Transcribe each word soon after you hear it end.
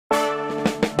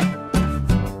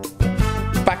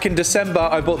Back in December,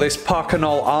 I bought this Parker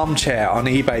Knoll armchair on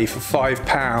eBay for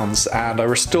 £5 and I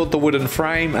restored the wooden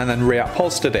frame and then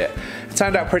reupholstered it. It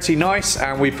turned out pretty nice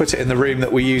and we put it in the room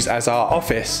that we use as our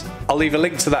office. I'll leave a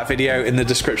link to that video in the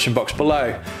description box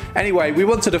below. Anyway, we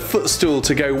wanted a footstool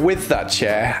to go with that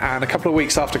chair, and a couple of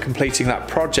weeks after completing that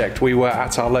project we were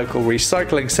at our local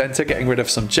recycling centre getting rid of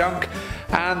some junk,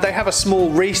 and they have a small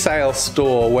resale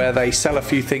store where they sell a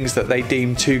few things that they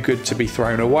deem too good to be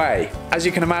thrown away. As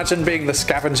you can imagine, being the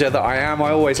scavenger that I am,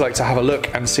 I always like to have a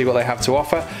look and see what they have to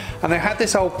offer, and they had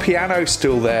this old piano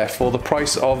stool there for the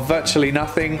price of virtually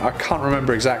nothing. I can't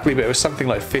remember exactly, but it was something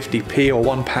like 50p or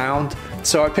 £1.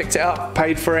 So I picked it up,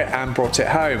 paid for it and brought it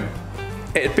home.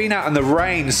 It had been out in the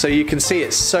rain, so you can see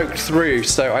it's soaked through,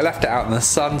 so I left it out in the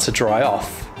sun to dry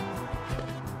off.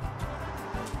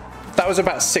 That was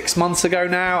about 6 months ago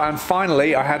now, and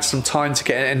finally I had some time to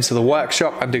get it into the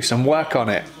workshop and do some work on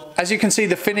it. As you can see,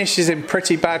 the finish is in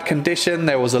pretty bad condition.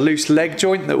 There was a loose leg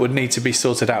joint that would need to be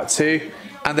sorted out too,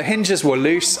 and the hinges were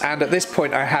loose, and at this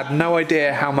point I had no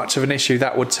idea how much of an issue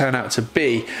that would turn out to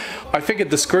be. I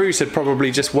figured the screws had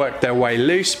probably just worked their way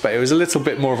loose, but it was a little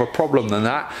bit more of a problem than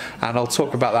that, and I'll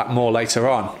talk about that more later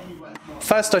on.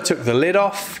 First I took the lid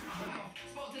off,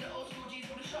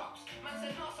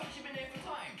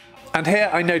 and here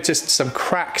I noticed some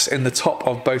cracks in the top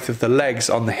of both of the legs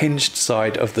on the hinged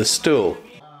side of the stool.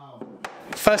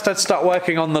 First I'd start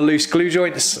working on the loose glue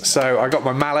joints, so I got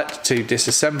my mallet to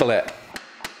disassemble it.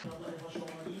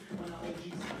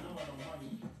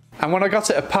 And when I got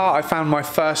it apart I found my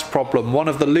first problem. One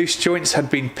of the loose joints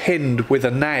had been pinned with a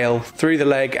nail through the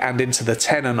leg and into the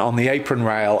tenon on the apron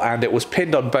rail, and it was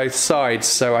pinned on both sides,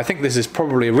 so I think this is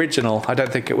probably original. I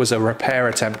don't think it was a repair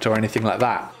attempt or anything like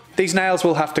that. These nails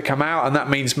will have to come out, and that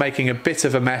means making a bit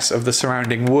of a mess of the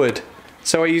surrounding wood.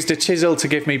 So I used a chisel to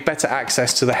give me better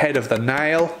access to the head of the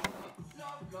nail.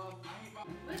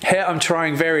 Here I'm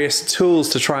trying various tools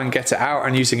to try and get it out,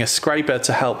 and using a scraper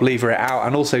to help lever it out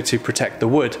and also to protect the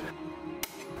wood.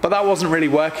 But that wasn't really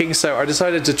working, so I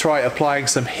decided to try applying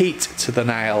some heat to the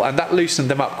nail, and that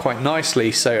loosened them up quite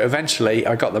nicely, so eventually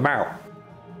I got them out.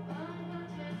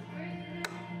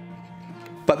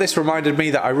 But this reminded me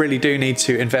that I really do need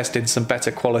to invest in some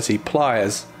better quality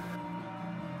pliers.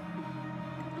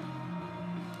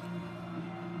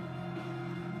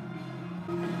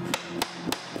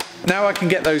 Now I can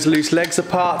get those loose legs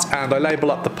apart, and I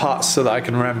label up the parts so that I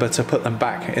can remember to put them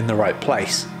back in the right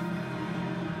place.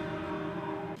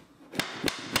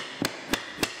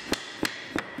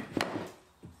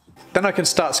 Then I can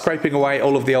start scraping away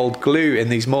all of the old glue in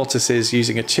these mortises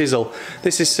using a chisel.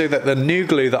 This is so that the new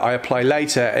glue that I apply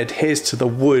later adheres to the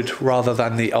wood rather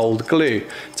than the old glue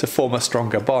to form a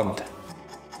stronger bond.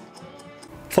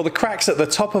 For the cracks at the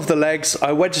top of the legs,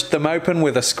 I wedged them open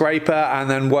with a scraper and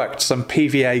then worked some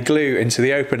PVA glue into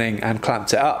the opening and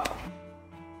clamped it up.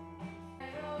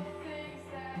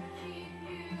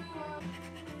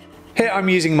 Here I'm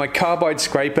using my carbide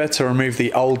scraper to remove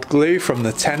the old glue from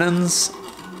the tenons.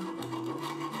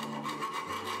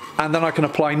 And then I can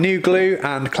apply new glue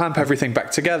and clamp everything back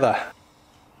together.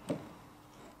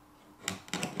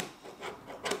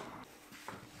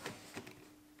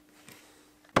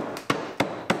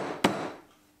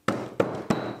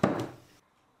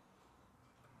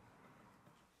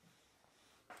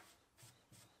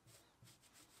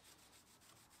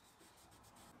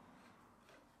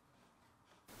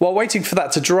 While waiting for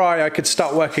that to dry, I could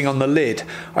start working on the lid.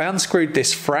 I unscrewed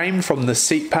this frame from the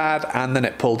seat pad and then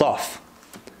it pulled off.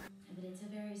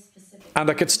 And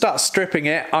I could start stripping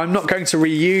it. I'm not going to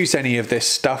reuse any of this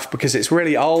stuff because it's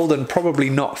really old and probably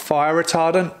not fire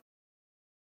retardant.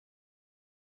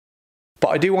 But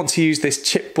I do want to use this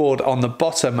chipboard on the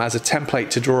bottom as a template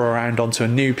to draw around onto a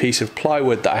new piece of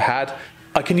plywood that I had.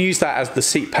 I can use that as the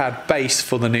seat pad base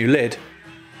for the new lid.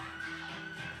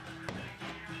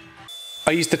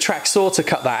 I used the track saw to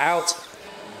cut that out.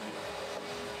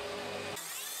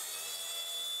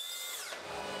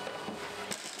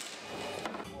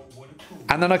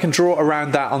 And then I can draw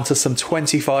around that onto some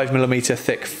 25mm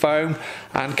thick foam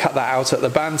and cut that out at the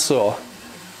bandsaw.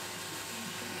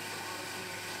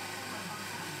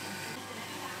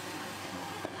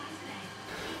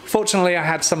 Fortunately, I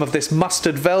had some of this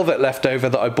mustard velvet left over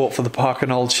that I bought for the Parker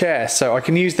Knoll chair, so I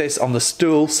can use this on the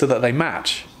stool so that they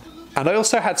match. And I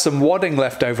also had some wadding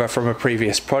left over from a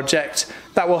previous project.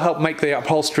 That will help make the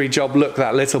upholstery job look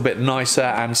that little bit nicer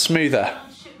and smoother.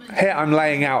 Here I'm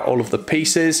laying out all of the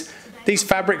pieces. These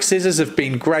fabric scissors have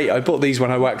been great. I bought these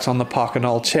when I worked on the Parker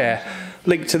Knoll chair.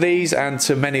 Link to these and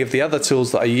to many of the other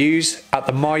tools that I use at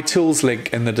the My Tools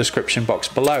link in the description box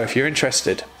below if you're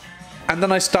interested. And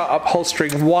then I start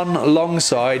upholstering one long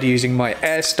side using my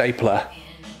air stapler.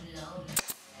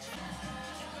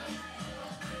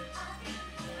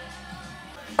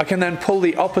 I can then pull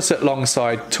the opposite long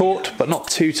side taut, but not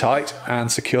too tight,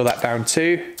 and secure that down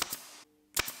too.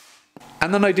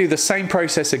 And then I do the same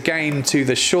process again to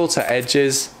the shorter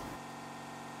edges.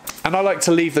 And I like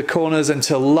to leave the corners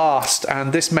until last,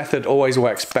 and this method always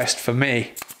works best for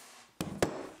me.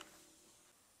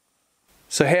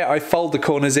 So here I fold the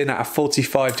corners in at a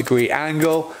 45-degree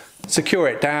angle, secure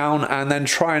it down, and then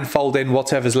try and fold in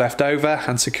whatever's left over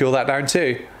and secure that down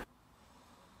too.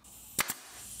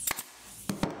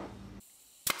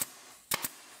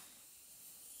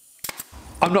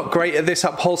 I'm not great at this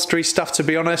upholstery stuff, to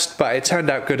be honest, but it turned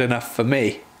out good enough for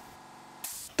me.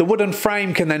 The wooden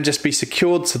frame can then just be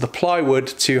secured to the plywood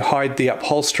to hide the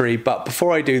upholstery, but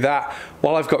before I do that,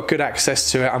 while I've got good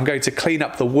access to it, I'm going to clean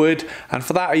up the wood, and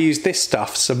for that I use this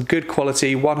stuff, some good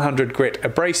quality 100 grit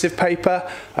abrasive paper,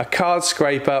 a card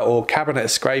scraper or cabinet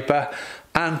scraper,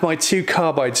 and my 2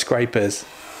 carbide scrapers.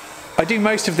 I do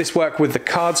most of this work with the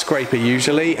card scraper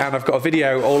usually, and I've got a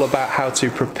video all about how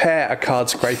to prepare a card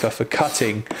scraper for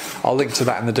cutting. I'll link to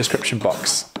that in the description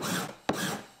box.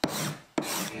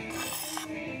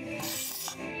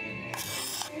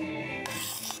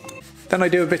 Then I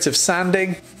do a bit of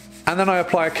sanding, and then I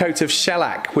apply a coat of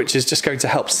shellac, which is just going to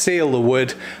help seal the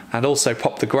wood and also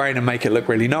pop the grain and make it look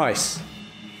really nice.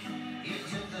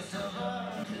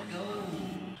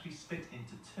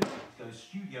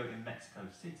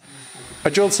 I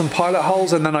drilled some pilot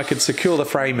holes, and then I could secure the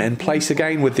frame in place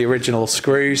again with the original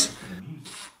screws.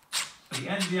 At the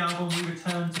end of the album, we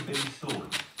return to Billy's story.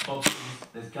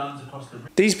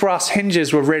 These brass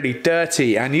hinges were really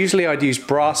dirty, and usually I'd use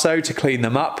Brasso to clean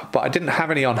them up, but I didn't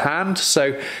have any on hand,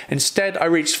 so instead I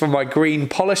reached for my green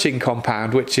polishing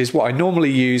compound, which is what I normally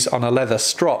use on a leather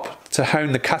strop to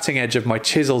hone the cutting edge of my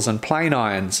chisels and plane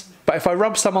irons. But if I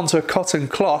rub some onto a cotton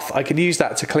cloth, I can use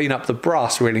that to clean up the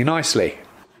brass really nicely.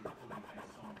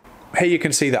 Here you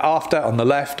can see the after on the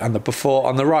left and the before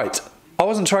on the right. I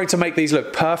wasn't trying to make these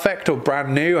look perfect or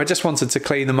brand new, I just wanted to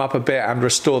clean them up a bit and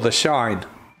restore the shine.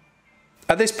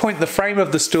 At this point the frame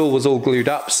of the stool was all glued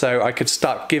up, so I could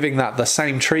start giving that the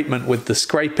same treatment with the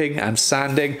scraping and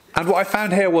sanding. And what I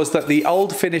found here was that the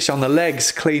old finish on the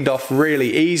legs cleaned off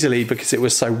really easily because it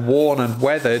was so worn and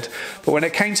weathered, but when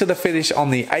it came to the finish on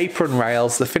the apron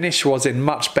rails, the finish was in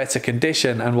much better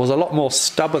condition and was a lot more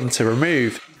stubborn to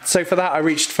remove. So for that I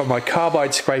reached for my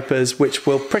carbide scrapers, which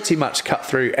will pretty much cut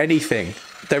through anything.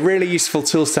 They're really useful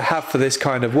tools to have for this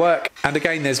kind of work, and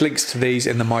again there's links to these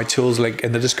in the My Tools link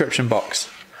in the description box.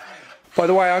 By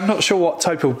the way, I'm not sure what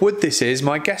type of wood this is.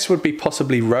 My guess would be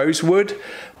possibly rosewood,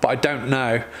 but I don't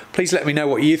know. Please let me know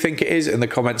what you think it is in the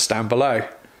comments down below.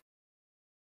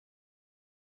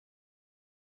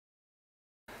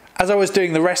 As I was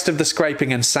doing the rest of the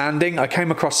scraping and sanding, I came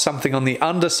across something on the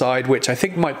underside which I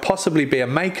think might possibly be a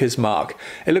maker's mark.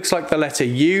 It looks like the letter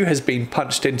U has been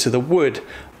punched into the wood.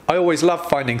 I always love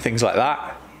finding things like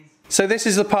that. So this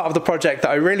is the part of the project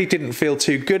that I really didn't feel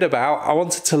too good about. I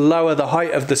wanted to lower the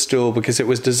height of the stool because it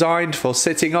was designed for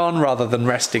sitting on rather than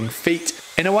resting feet.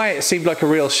 In a way it seemed like a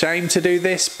real shame to do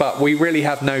this, but we really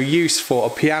have no use for a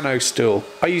piano stool.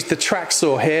 I used the track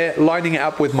saw here, lining it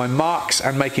up with my marks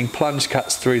and making plunge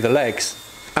cuts through the legs.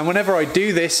 And whenever I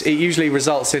do this, it usually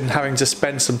results in having to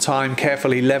spend some time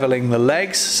carefully leveling the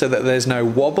legs so that there's no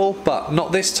wobble, but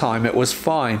not this time, it was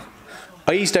fine.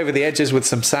 I eased over the edges with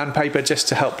some sandpaper just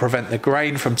to help prevent the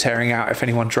grain from tearing out if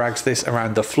anyone drags this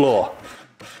around the floor.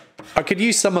 I could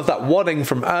use some of that wadding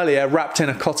from earlier wrapped in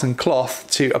a cotton cloth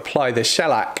to apply the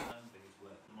shellac.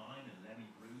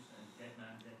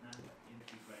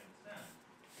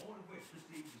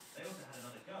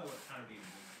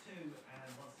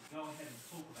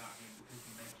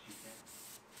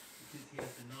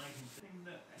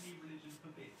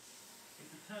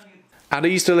 And I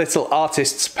used a little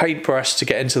artist's paintbrush to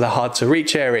get into the hard to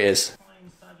reach areas.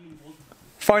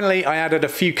 Finally, I added a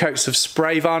few coats of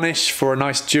spray varnish for a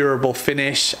nice durable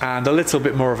finish and a little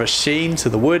bit more of a sheen to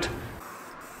the wood.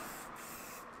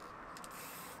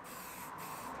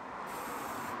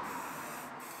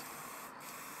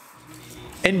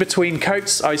 In between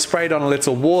coats, I sprayed on a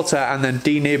little water and then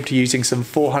denibbed using some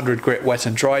 400 grit wet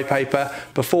and dry paper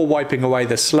before wiping away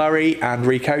the slurry and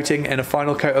recoating in a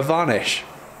final coat of varnish.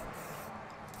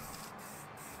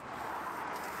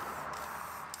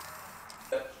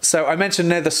 So I mentioned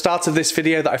near the start of this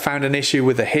video that I found an issue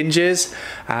with the hinges,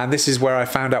 and this is where I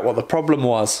found out what the problem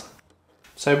was.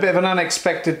 So a bit of an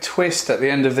unexpected twist at the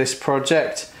end of this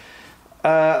project.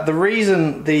 The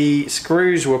reason the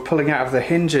screws were pulling out of the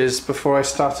hinges before I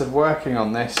started working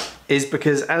on this is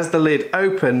because as the lid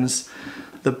opens,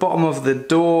 the bottom of the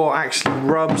door actually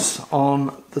rubs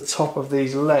on the top of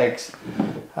these legs.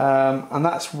 and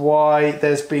that's why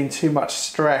there's been too much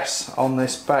stress on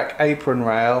this back apron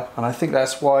rail, and I think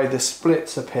that's why the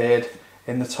splits appeared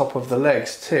in the top of the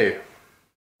legs too.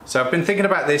 So I've been thinking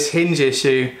about this hinge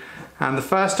issue, and the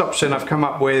first option I've come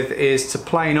up with is to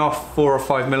plane off 4 or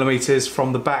 5 millimeters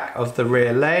from the back of the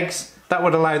rear legs. That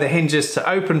would allow the hinges to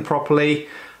open properly,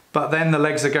 but then the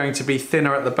legs are going to be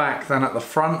thinner at the back than at the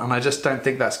front, and I just don't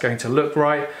think that's going to look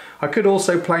right. I could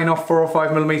also plane off 4 or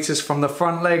 5 millimeters from the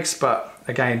front legs, but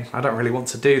again, I don't really want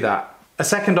to do that. A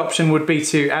second option would be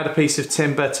to add a piece of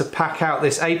timber to pack out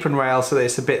this apron rail so that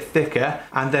it's a bit thicker,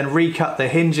 and then recut the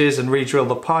hinges and re-drill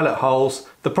the pilot holes.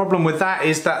 The problem with that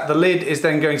is that the lid is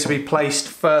then going to be placed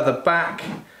further back,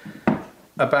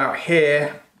 about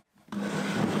here,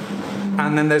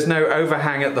 and then there's no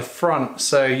overhang at the front,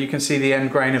 so you can see the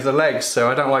end grain of the legs, so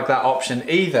I don't like that option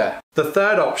either. The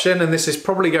third option, and this is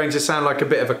probably going to sound like a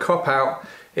bit of a cop-out,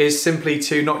 is simply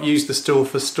to not use the stool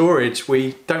for storage.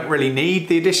 We don't really need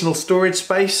the additional storage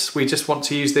space, we just want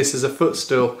to use this as a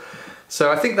footstool.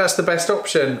 So I think that's the best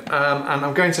option, and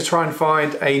I'm going to try and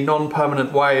find a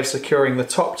non-permanent way of securing the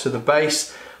top to the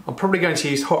base. I'm probably going to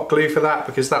use hot glue for that,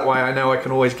 because that way I know I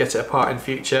can always get it apart in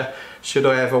future should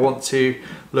I ever want to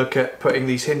look at putting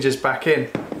these hinges back in.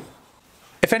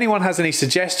 If anyone has any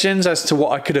suggestions as to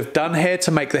what I could have done here to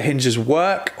make the hinges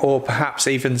work, or perhaps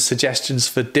even suggestions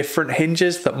for different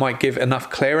hinges that might give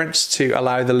enough clearance to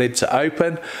allow the lid to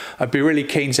open, I'd be really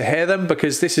keen to hear them,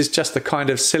 because this is just the kind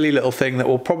of silly little thing that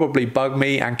will probably bug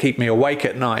me and keep me awake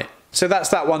at night. So that's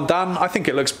that one done. I think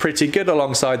it looks pretty good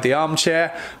alongside the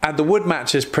armchair, and the wood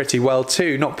matches pretty well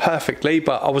too. Not perfectly,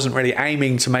 but I wasn't really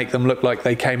aiming to make them look like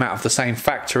they came out of the same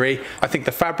factory. I think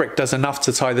the fabric does enough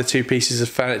to tie the two pieces of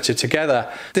furniture together.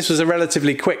 This was a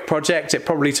relatively quick project. It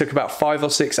probably took about 5 or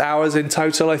 6 hours in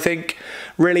total, I think.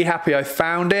 Really happy I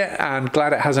found it, and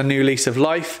glad it has a new lease of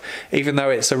life, even though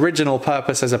its original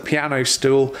purpose as a piano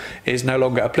stool is no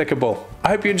longer applicable. I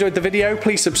hope you enjoyed the video.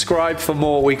 Please subscribe for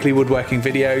more weekly woodworking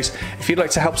videos. If you'd like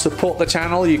to help support the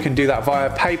channel, you can do that via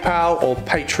PayPal or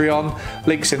Patreon.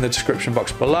 Links in the description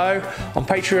box below. On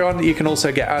Patreon, you can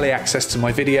also get early access to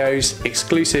my videos,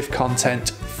 exclusive content,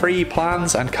 free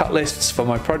plans and cut lists for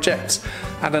my projects,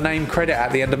 and a name credit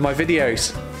at the end of my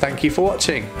videos. Thank you for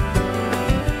watching.